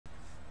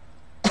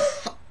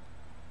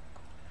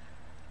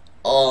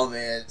Oh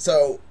man,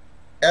 so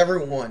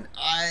everyone,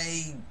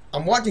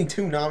 I'm watching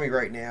Toonami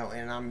right now,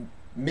 and I'm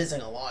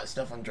missing a lot of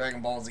stuff on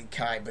Dragon Ball Z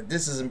Kai, but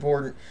this is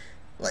important.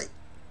 Like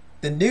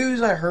the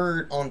news I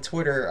heard on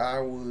Twitter,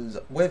 I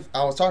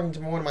was talking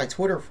to one of my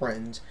Twitter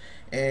friends,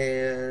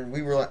 and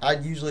I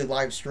usually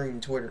live stream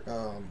Twitter.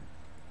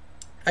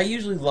 I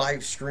usually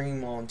live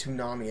stream on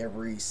Toonami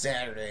every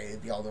Saturday.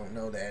 If y'all don't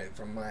know that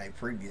from my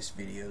previous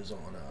videos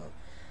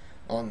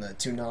on the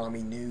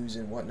Toonami news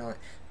and whatnot,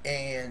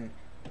 and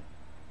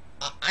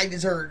I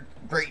just heard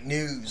great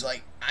news.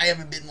 Like, I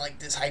haven't been like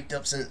this hyped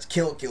up since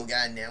Kill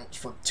got announced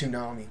for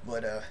Toonami,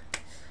 but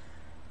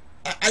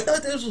I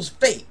thought this was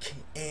fake,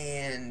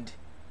 and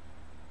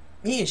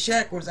me and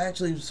Shaq was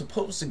actually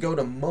supposed to go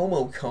to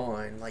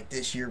MomoCon like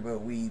this year,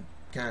 but we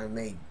kind of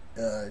made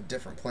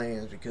different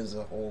plans because of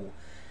the whole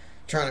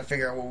trying to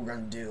figure out what we're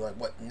going to do, like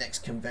what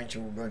next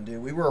convention we're going to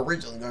do. We were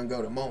originally going to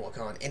go to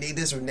MomoCon, and they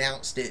just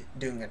announced it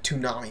doing a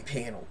Toonami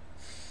panel.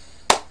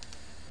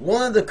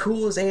 One of the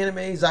coolest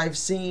animes I've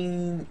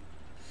seen.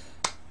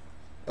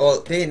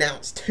 Well, they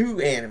announced two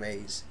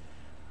animes.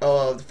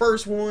 The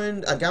first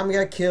one, Akame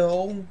Ga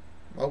Kill.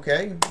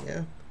 Okay,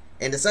 yeah.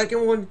 And the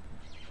second one,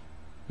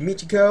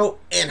 Michiko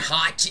and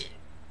Hatchin.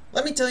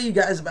 Let me tell you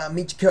guys about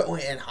Michiko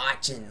and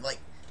Hatchin. Like,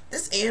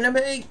 this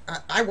anime,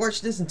 I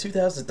watched this in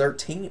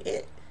 2013.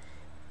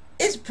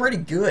 It's pretty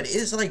good.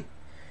 It's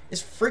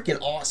freaking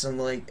awesome.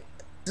 Like,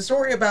 the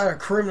story about a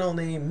criminal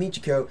named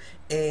Michiko,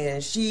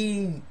 and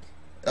she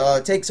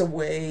takes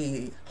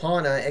away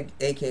Hana,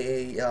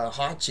 aka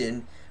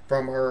Hatchin,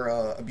 from her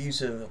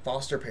abusive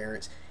foster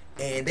parents,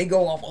 and they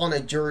go off on a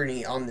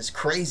journey, on this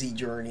crazy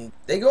journey.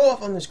 They go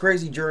off on this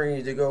crazy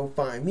journey to go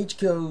find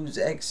Michiko's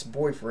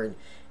ex-boyfriend,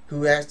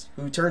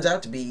 who turns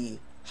out to be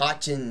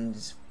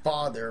Hatchin's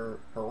father,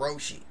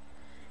 Hiroshi.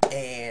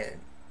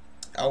 And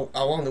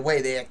along the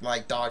way, they act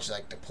like dodge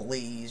like the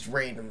police,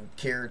 random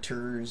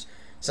characters.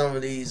 Some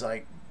of these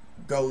like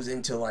goes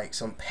into like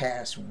some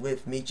past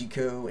with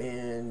Michiko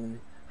and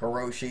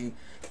Hiroshi,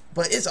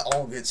 but it's an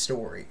all good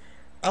story.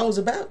 I was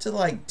about to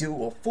like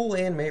do a full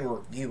anime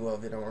review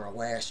of it on our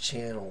last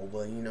channel,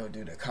 but you know,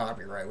 due to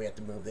copyright, we have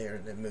to move there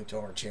and then move to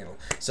our channel.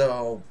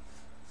 So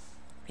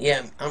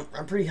yeah,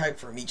 I'm pretty hyped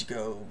for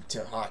Michiko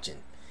to Hatchin.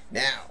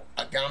 Now,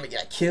 Akame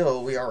Ga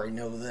Kill, we already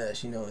know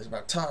this. You know, it's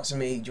about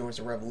Toonami joins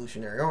the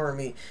Revolutionary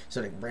Army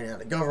so they can bring out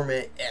the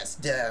government.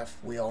 S-Def,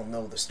 we all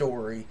know the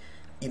story.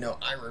 You know,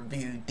 I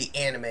reviewed the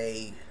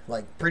anime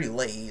like pretty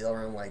late,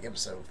 around like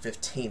episode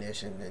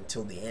 15ish, and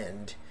until the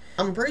end.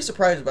 I'm pretty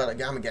surprised about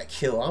Akame Ga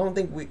Kill. I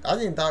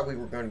didn't thought we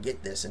were going to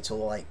get this until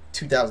like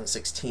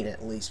 2016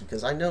 at least,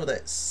 because I know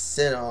that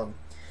Sentai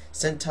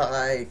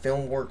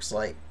Filmworks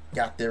like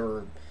got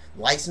their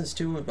license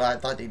to it, but I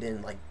thought they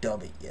didn't like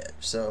dub it yet.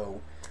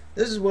 So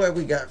this is what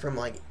we got from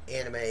like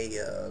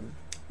Anime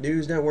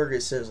News Network.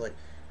 It says like,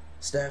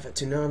 staff at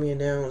Toonami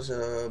announced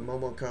a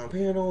MomoCon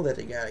panel that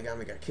they got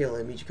Akame Ga Kill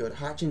and Michiko to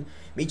Hatchin.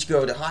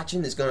 Michiko to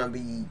Hatchin is going to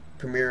be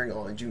premiering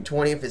on June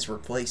 20th. It's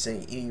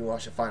replacing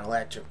Inuyasha Final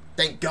Act.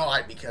 Thank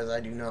God, because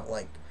I do not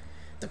like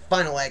the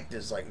final act.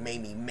 Is like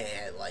made me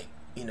mad. Like,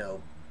 you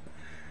know,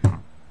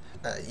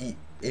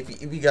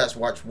 if you guys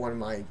watch one of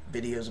my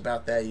videos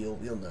about that, you'll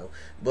know.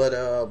 But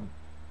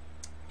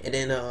and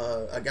then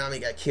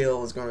Akame Ga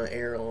Kill is going to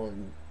air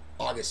on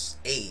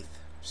August 8th.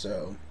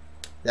 So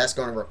that's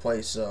going to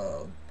replace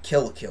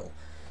Kill.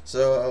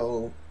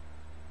 So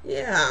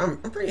yeah, I'm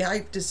pretty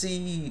hyped to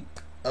see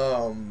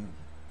Michiko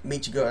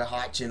to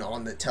Hatchin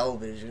on the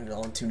television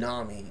on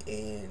Toonami,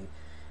 and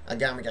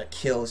Akame Ga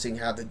Kill, seeing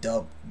how the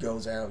dub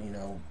goes out. You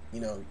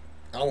know,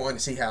 I want to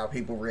see how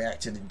people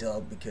react to the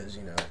dub, because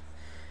you know.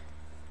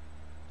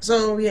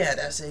 So yeah,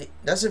 that's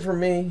it for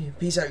me.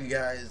 Peace out, you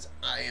guys.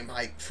 I am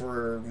hyped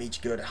for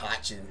Michiko to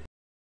Hatchin.